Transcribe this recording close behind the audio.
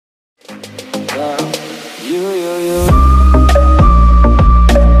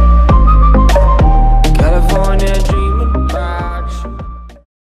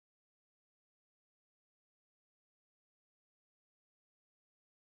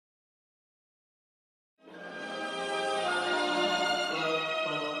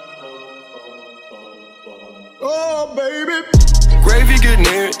Oh, baby. Gravy get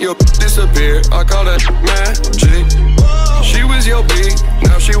near, your disappear. I call that magic. She was your B,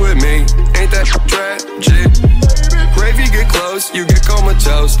 now she with me. Ain't that tragic? Gravy get close, you get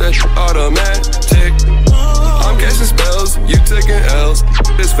comatose. That automatic. I'm casting spells, you taking L's.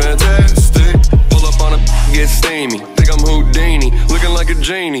 It's fantastic. Pull up on a get steamy. Think I'm Houdini, looking like a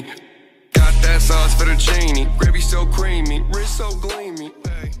genie. Got that sauce for the genie. Gravy so creamy, wrist so gleamy.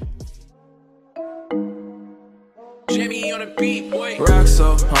 Hey. Jimmy on the beat, boy. Rock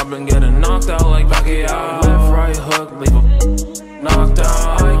so, I've been getting knocked out like Pacquiao. Left, right hook, leave him knocked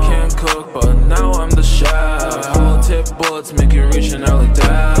out. I can't cook, but now I'm the chef. Whole tip bullets make you reach an early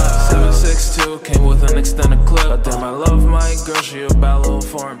death. 7.62 came with an extended clip. Damn, I love my girl, she a bad little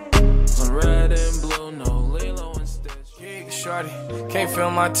form. On red and blue, no Lilo and Stitch. Shorty, can't feel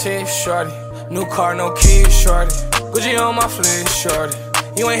my teeth, shorty. New car, no keys, shorty. Gucci on my fleece, shorty.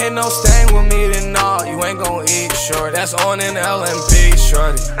 You ain't hit no stain with me, then nah, you ain't gon' eat, shorty. That's on in LMB,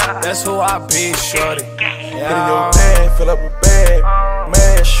 shorty. That's who I be, shorty. Get in your bag, fill up a bag,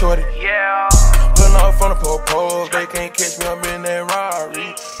 man, shorty. Yeah. Pulling off from the pole, they can't catch me, I'm in that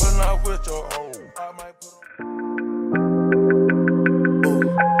Rarri. Pulling off with your hoe.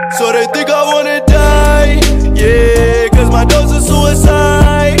 So they think I wanna die, yeah, cause my dose is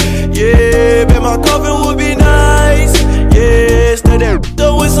suicide, yeah, bet my coffin would be nice, yeah, stay there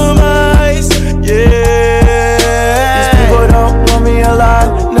with some ice, yeah. These people don't want me alive,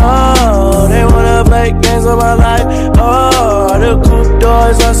 no, they wanna play games of my life, oh, the coupe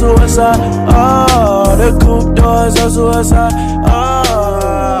doors are suicide, oh, the coupe doors are suicide,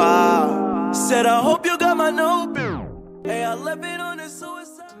 oh. Said I hope you got my note, hey, I left it on the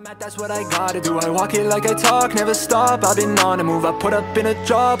suicide. That's what I gotta do, I walk it like I talk, never stop. I've been on the move, I put up in a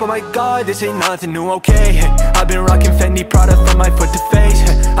drop. Oh my god, this ain't nothing new, okay. I've been rocking Fendi Prada from my foot to face.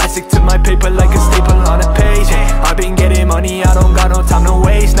 I stick to my paper like a staple on a page. I've been getting money, I don't got no time to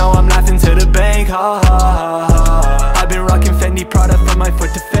waste. Now I'm laughing to the bank, ha ha ha ha. I've been rocking Fendi Prada from my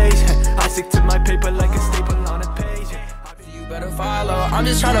foot to face. I stick to my paper like a staple on a page. You better follow, I'm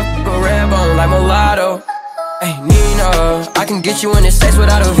just tryna f*** a red bone like mulatto. Hey Nina, I can get you in the States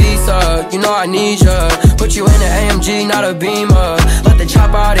without a visa. You know I need ya. Put you in an AMG, not a Beamer. Let the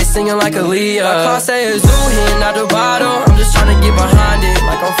chopper out, they singing like Aaliyah. My car say a zoo, hitting not the bottle. I'm just tryna get behind it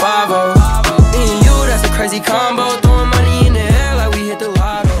like I'm 5-0. Me and you, that's a crazy combo. Throwing money in the air like we hit the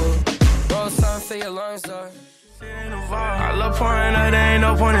lotto. Roll something for your lungs up. I love pouring up, there ain't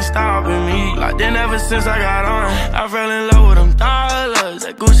no point in stopping me. Locked in ever since I got on. I fell in love with them dollars.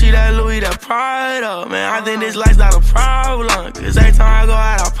 That Gucci, that Louis, that Prada. Man, I think this life's not a problem. Cause every time I go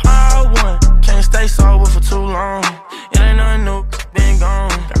out, I pop one. Can't stay sober for too long. It ain't nothing new, been gone.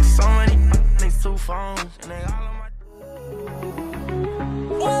 Got so many niggas, 2 phones. And they all on my...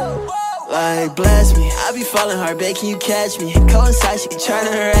 Like, bless me, I be falling hard, babe, can you catch me? Coincide, she be trying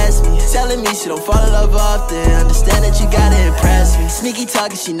to harass me. Telling me she don't fall in love often. Understand that you gotta impress me. Sneaky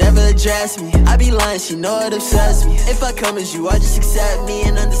talking, she never address me. I be lying, she know it obsessed me. If I come as you are, just accept me.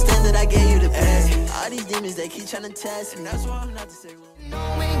 And understand that I gave you the best. All these demons, they keep trying to test me. That's why I'm not to say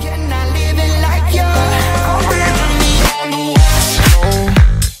knowing you're not living like you. I'm living me on the west. No,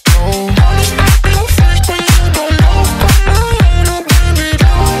 no. Only nothing first when you don't know.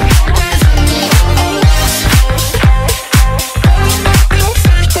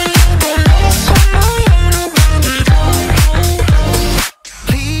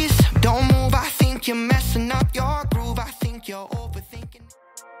 You're messing up your groove, I think you're overthinking.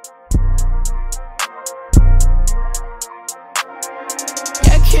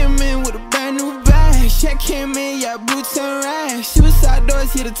 Yeah, came in with a brand new bag. Yeah, came in, yeah, boots and rags. Suicide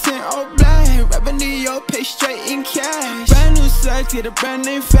doors, hit a 10 all black. Rapping to your pay straight in cash. Brand new search, get a brand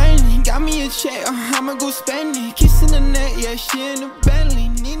name family. Got me a check, I'ma go spend it. Kissing the neck, yeah, she in the Bentley.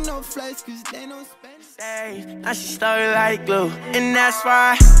 Need no flights, cause they don't spend it. Now she stuck like glue. And that's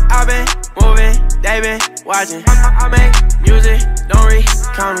why I've been moving, they been watching. I make music, don't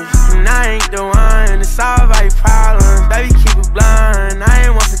recount it. And I ain't the one to solve all your problems. Baby, keep it blind, I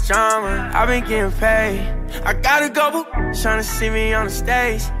ain't one for drama. I been getting paid, I got a couple tryna see me on the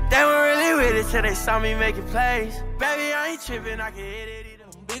stage. They weren't really with it till they saw me making plays. Baby, I ain't tripping, I can hit it either.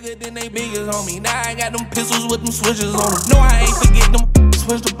 Bigger than they biggest on me. Now I got them pistols with them switches on them. No, I ain't forget them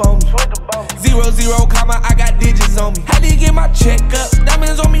switched up on me. 0, comma, I got digits on me. Had to get my check up,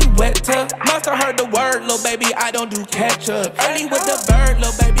 diamonds on me wet up. Must've heard the word, little baby, I don't do catch up. Early with the bird,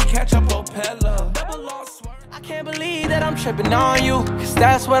 little baby, catch a propeller. Double lost swerve. I can't believe that I'm tripping on you, cause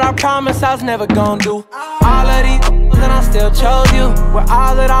that's what I promised I was never gonna do. All of these and I still chose you. We're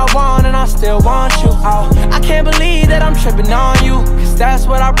all that I want and I still want you. Oh, I can't believe that I'm tripping on you, cause that's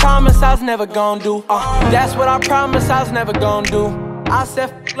what I promised I was never gonna do. That's what I promised I was never gonna do. I said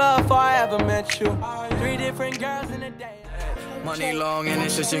f love before I ever met you. 3 different girls in a day. Money long and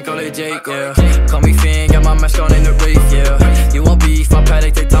it's just in college, yeah. Call me Finn, got my mask on in the reef, yeah. You want beef, my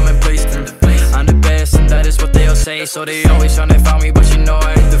paddock, take time and place them. I'm the best and that is what they all say. So they always tryna find me, but you know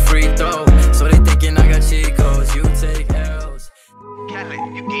I hit the free throw. So they thinking I got cheat codes, you take L's.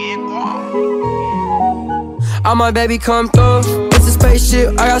 All my baby come through. It's a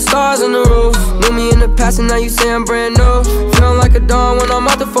spaceship, I got stars on the roof. Knew me in the past and now you say I'm brand new. Feeling like a dawn when I'm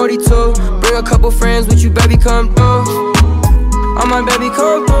out the 42. Bring a couple friends with you, baby, come through. All my baby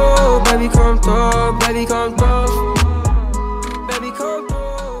come through, baby come through, baby come through. Baby come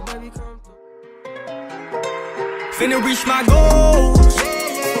through, baby come through. Finna reach my goals.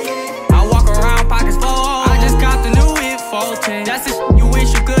 I walk around pockets full. I just got the new hit 14. That's the shit you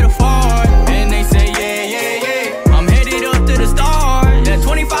wish you could afford. And they say yeah. I'm headed up to the stars. That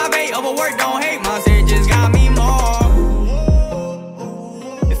 25-8 overwork, don't hate. My shit just got me more.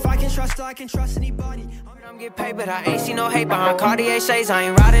 If I can trust her, I can trust anybody. I'm get paid, but I ain't see no hate behind Cartier shades. I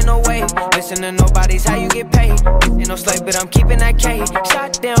ain't riding no wave. Listen to nobody's how you get paid. Ain't no slave, but I'm keeping that K.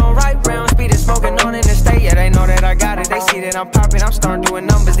 Shot down, right round, speed is smoking on in the state. Yeah, they know that I got it. They see that I'm popping. I'm starting doing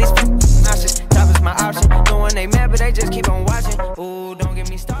numbers. These nauseous. Top is my option. Knowing they mad, but they just keep on watching. Ooh, don't get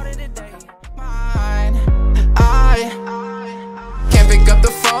me started today. I can't pick up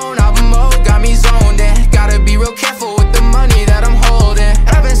the phone. Album mode got me zoned in. Gotta be real careful with the money that I'm holding.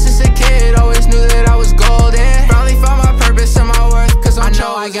 Ever since a kid, always knew that I was golden. Finally found my purpose and my worth, cause I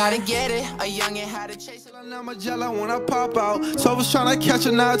know I gotta get it. A youngin' had to chase it. Now my jello when I pop out. So I was tryna catch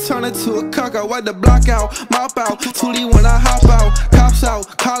her, now I turn it to a cock. I wipe the block out, mop out. Tootie when I hop out. Cops out,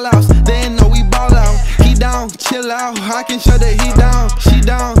 call outs. They ain't know we ball out. He down, chill out. I can shut the heat down. She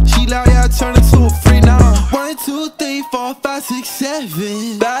loud, yeah, I turn it to a free now. 1, 2, 3, 4, 5, 6,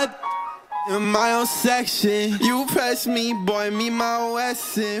 7. Bad in my own section. You press me, boy, me my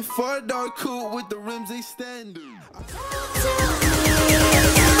OSN. 4-door coupe with the rims extended.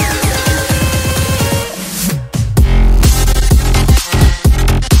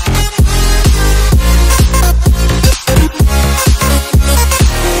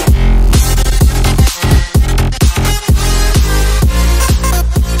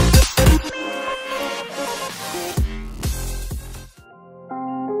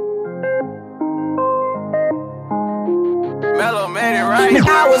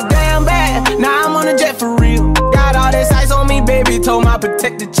 I was damn bad, now I'm on a jet for real. Got all this ice on me, baby, told my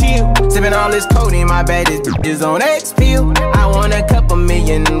protector chill. Sippin' all this codeine, my baddest bitches on X-Pill. I want a couple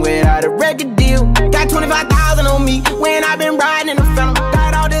million without a record deal. Got 25,000 on me when I been riding in the Phantom.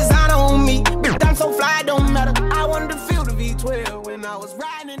 Got all designer on me, bitch, I'm so fly, don't matter. I wanted to feel the V12 when I was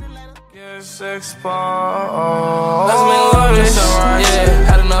riding in Atlanta. Yes, exposed. Let's make love, it's alright, yeah.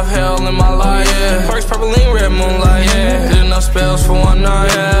 Had enough hell in my life, yeah. First purple lean, red moonlight, yeah. Did enough spells for one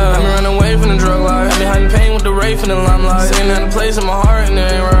night, yeah. Had me running away from the drug life. Had me hiding pain with the rape and the limelight. Sitting at a place in my heart and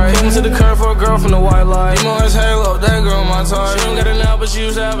it ain't right. Came to the curb for a girl from the white light. Emo as Halo, that girl my type. She don't get it now, but she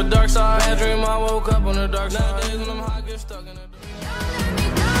used to have a dark side. Bad dream, I woke up on the dark side. Nowadays when I'm hot, get stuck in the dark.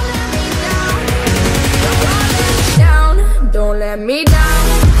 Don't let me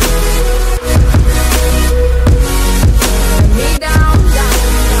down. Let me down, down,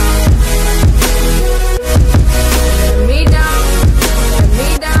 down. Let me down, let me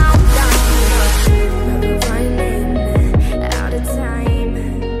down, down. Never running out of time.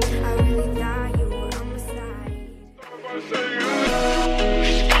 I really thought you were on my side.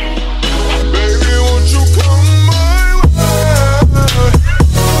 Baby, won't you come my way?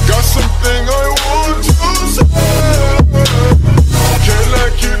 Got something I want to say. Can I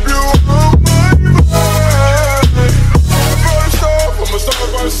keep you on my mind? First off, I'ma start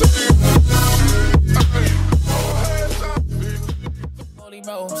by saying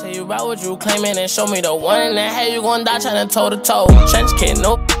Bro, say you about what you claiming and show me the one in that. Hey, you gon' die tryna toe to toe. Trench kid,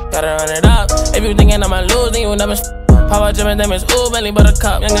 nope, gotta run it up. If you thinking I'ma lose, then you never Power Jim and them is ooh, Bentley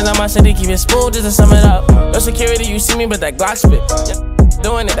buttercup. Youngins on my city, keep it smooth just to sum it up. No security, you see me, but that Glock spit. Yeah,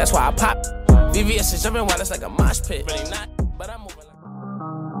 doing it, that's why I pop. VVS is jumping while it's like a mosh pit. Really not, but I'm moving like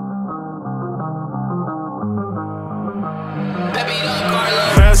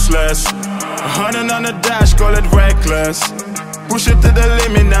restless, 100 on the dash, call it reckless. Push it to the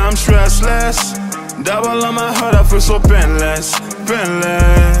limit, now I'm stressless. Double on my heart, I feel so painless,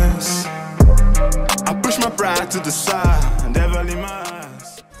 painless. I push my pride to the side, and never leave my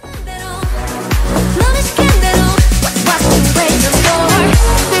eyes. Love is scandal, what you waiting for?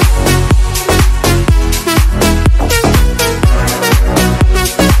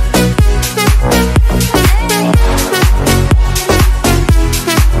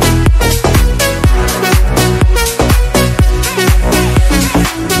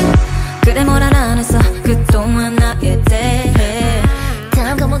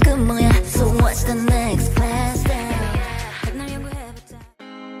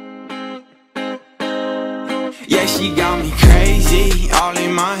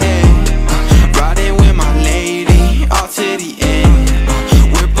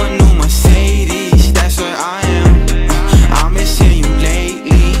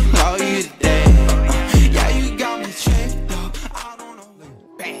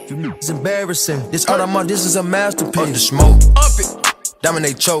 Harrison. This art I'm on, this is a masterpiece. Up the smoke, up it. diamond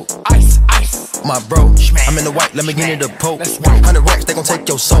they choke. Ice. My bro, I'm in the white, let me get into the poke. 100 racks, they gon' take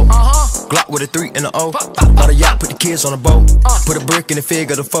your soul. Glock with a 3 and a O. Bought a yacht, put the kids on a boat. Put a brick in the fig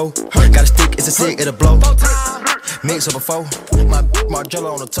of the foe. Got a stick, it's a stick, it'll blow. Mix up a foe. My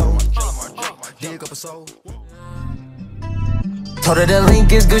jello on the toe. Dig up a soul. Told her the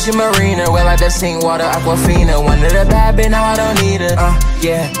link is Gucci Marina. Well, like that sink water, Aquafina. One of the bad bitch, now I don't need her.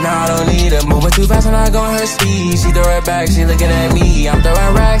 Yeah, now I don't need her. Moving too fast and I go on her speed. She throw it back, she looking at me. I'm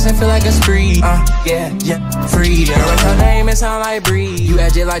throwing racks and feel like a spree. Yeah, free. And with her name, it sound like Bree. You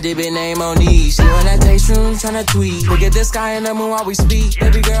act it like the big name on these. She on that taste room, tryna tweet. Look at the sky and the moon while we speak.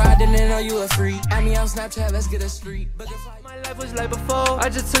 Baby girl, I didn't know you a freak. Add me on Snapchat, let's get a street. My life was like before. I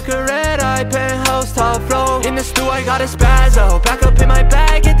just took a red-eye penthouse, top flow. In the stew, I got a spazzo. Back up in my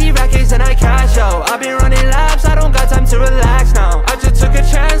bag, get the rackets and I cash out. I've been running laps, I don't got time to relax now. I just took a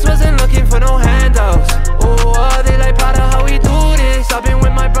chance, wasn't looking for no handouts. Oh, they like Prada, how we do this. I've been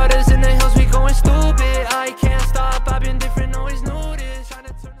with my brothers in the hills, we going stupid. I can't stop, I've been different, always knew this.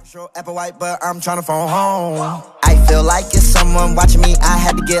 Sure, apple white, but I'm tryna phone home. I feel like it's someone watching me, I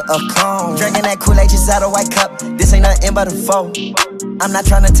had to get a clone. Drinking that Kool-Aid just out of white cup, this ain't nothing but a foe. I'm not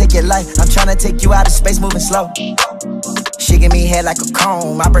tryna take your life, I'm tryna take you out of space moving slow. She give me head like a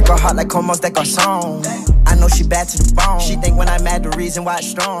comb, I break her heart like Como de Garçon. I know she bad to the bone, she think when I'm mad the reason why it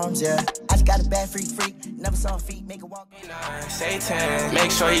storms, yeah. I just got a bad freak, never saw feet, make it walk. Satan,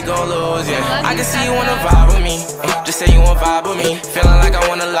 make sure you gon' lose, yeah. I can see you wanna vibe with me, just say you wanna vibe with me. Feeling like I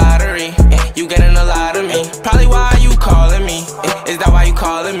won a lottery, you getting a lot of me. Probably why you calling me, is that why you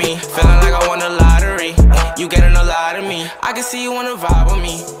calling me? Feeling like I won a lottery, you getting a lot of me. I can see you wanna vibe with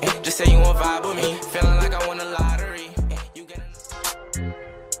me, just say you wanna vibe with me. Feeling like I won a lottery, you getting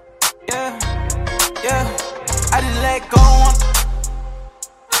Yeah, I just let go.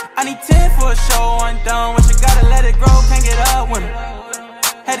 I need 10 for a show, I'm done with you. Gotta let it grow, can't get up with it.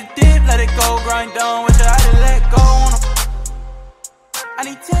 Had to dip, let it go, grind down with you. I just let go on them. I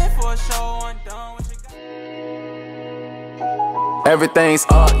need 10 for a show, I'm done with you. Everything's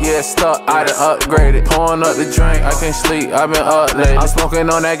up, yeah, stuck, I done upgraded. Pouring up the drink, I can't sleep, I been up late. I'm smoking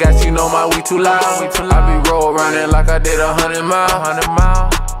on that gas, you know my weed too loud. I be roll running like I did 100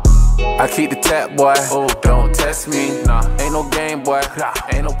 miles. I keep the tap, boy, don't test me. Nah, ain't no game, boy,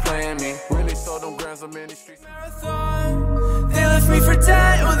 ain't no playing me. Really saw them grams, I'm in the streets. They left me for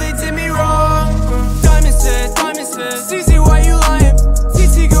dead, or they did me wrong. Diamond said, CC, why you lying?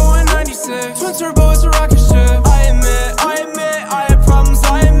 TT going 96, twin turbo is a rocket ship. I admit, I had problems,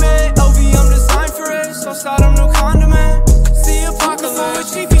 I admit. LV, I'm designed for it, so start, I'm no condiment. See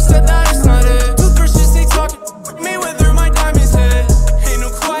apocalypse, chief, he said that it's not it. Toothbrush just say talking, me whether my diamonds hit. Ain't no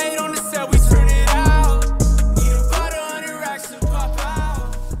quiet on the set, we turn it out. Need about 100 racks to pop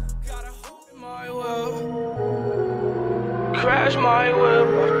out. Gotta hold my will. Crash my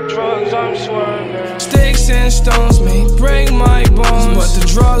whip, drugs I'm swerving. Sticks and stones may break my bones, but the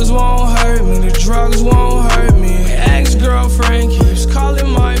drugs won't hurt me, the drugs won't hurt me. Ex-girlfriend keeps calling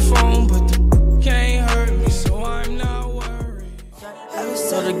my phone, but the can't hurt me, so I'm not worried.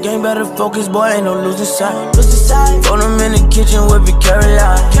 So the game better focus, boy, ain't no losing side. Throw them in the kitchen with the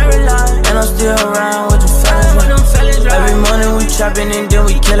Caroline. And I'm still around with the fellas. Every morning we trapping and then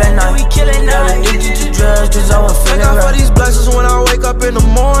we kill at night. Got addicted to drugs cause I was feeling right. Thank God for these blessings when I wake up in the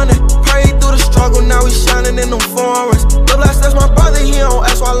morning. Pray through the struggle, now we shining in them foreigns. The blast, that's my brother, he don't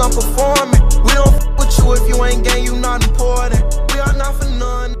ask while I'm performing. We don't f with you if you ain't gang, you not important. We are not for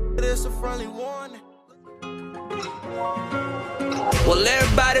none, it's a friendly warning. Well,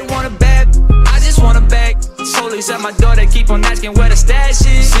 everybody want a bag, I just want a bag. Police at my door, they keep on asking where the stash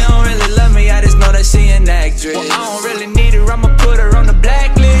is. She don't really love me, I just know that she an actress. Well, I don't really need her, I'ma put her on the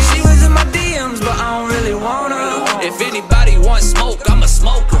blacklist. She was in my DMs, but I don't really want her. If anybody wants smoke, I'ma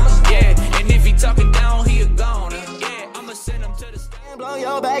smoke her. Yeah, and if he talking down, he a goner. Yeah, I'ma send him to the stand. Blow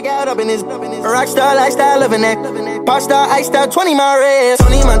your back out up in this rockstar lifestyle, living that pop star, iced out, 20 my wrist.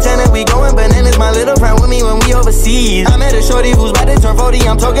 Tony Montana, we going bananas. My little friend with me when we overseas. I met a shorty who's about to turn 40.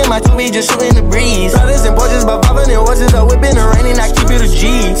 I'm talking my 2B, just shooting the breeze. Brothers and Porsches, but popping in horses, a whipping and raining. I keep it a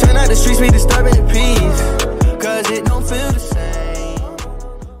G. Turn out the streets, we disturbing the peace, cause it don't feel the same.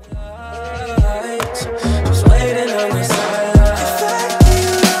 Just waiting on the sideline.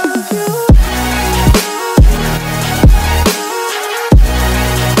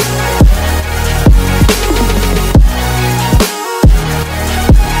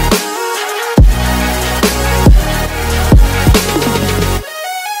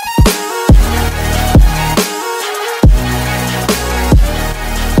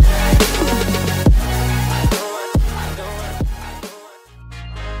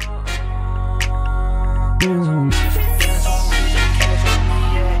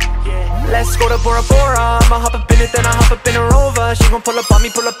 Let's go to Bora Bora. I'ma hop up in it, then I hop up in a Rover. She gon' pull up on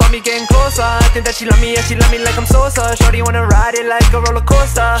me, getting closer. I think that she love me, yeah, she love me like I'm Sosa. Shorty wanna ride it like a roller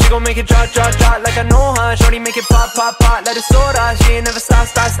coaster. She gon' make it drop, drop, drop like I know her. Shorty make it pop, pop, pop like a soda.